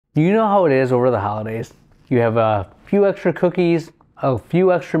You know how it is over the holidays. You have a few extra cookies, a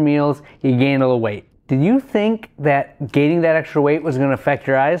few extra meals, you gain a little weight. Did you think that gaining that extra weight was going to affect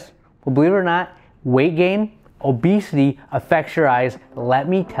your eyes? Well, believe it or not, weight gain, obesity affects your eyes. Let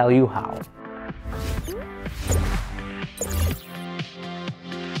me tell you how.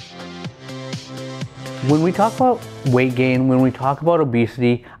 When we talk about weight gain, when we talk about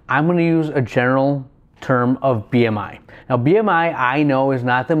obesity, I'm going to use a general term of BMI. Now, BMI I know is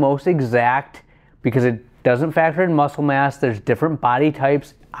not the most exact because it doesn't factor in muscle mass. There's different body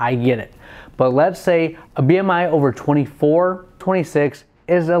types. I get it. But let's say a BMI over 24, 26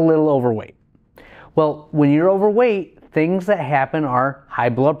 is a little overweight. Well, when you're overweight, things that happen are high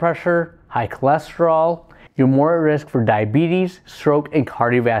blood pressure, high cholesterol. You're more at risk for diabetes, stroke, and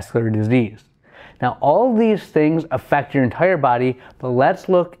cardiovascular disease. Now, all of these things affect your entire body, but let's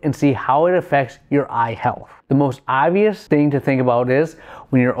look and see how it affects your eye health. The most obvious thing to think about is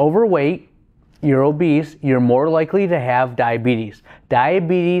when you're overweight, you're obese, you're more likely to have diabetes.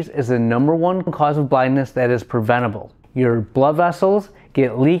 Diabetes is the #1 cause of blindness that is preventable. Your blood vessels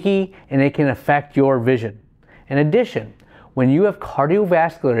get leaky and it can affect your vision. In addition, when you have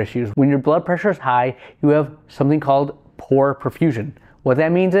cardiovascular issues, when your blood pressure is high, you have something called poor perfusion. What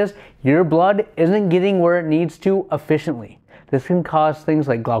that means is your blood isn't getting where it needs to efficiently. This can cause things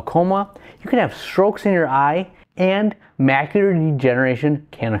like glaucoma, you can have strokes in your eye, and macular degeneration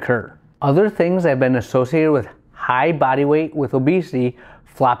can occur. Other things that have been associated with high body weight with obesity,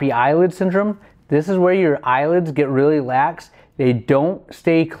 floppy eyelid syndrome. This is where your eyelids get really lax. They don't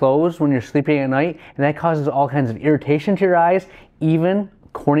stay closed when you're sleeping at night, and that causes all kinds of irritation to your eyes, even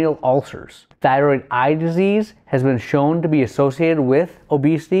corneal ulcers. Thyroid eye disease has been shown to be associated with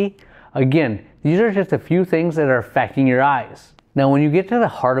obesity. Again, these are just a few things that are affecting your eyes. Now, when you get to the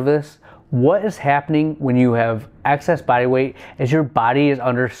heart of this, what is happening when you have excess body weight is your body is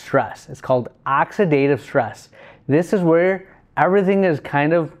under stress. It's called oxidative stress. This is where everything is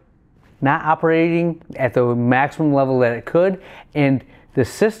kind of not operating at the maximum level that it could, and the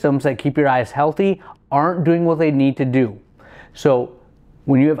systems that keep your eyes healthy aren't doing what they need to do. So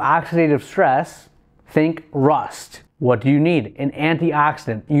when you have oxidative stress, think rust. What do you need? An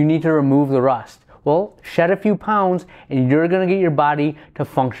antioxidant. You need to remove the rust. Well, shed a few pounds and you're going to get your body to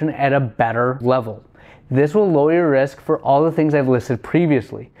function at a better level. This will lower your risk for all the things I've listed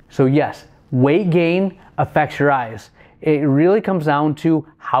previously. So yes, weight gain affects your eyes. It really comes down to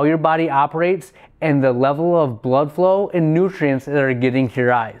how your body operates and the level of blood flow and nutrients that are getting to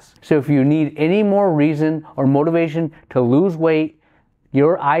your eyes. So if you need any more reason or motivation to lose weight,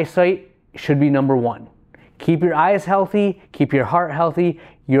 your eyesight should be #1. Keep your eyes healthy, keep your heart healthy,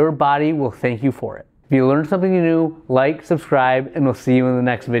 your body will thank you for it. If you learned something new, like, subscribe, and we'll see you in the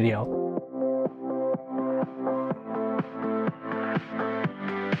next video.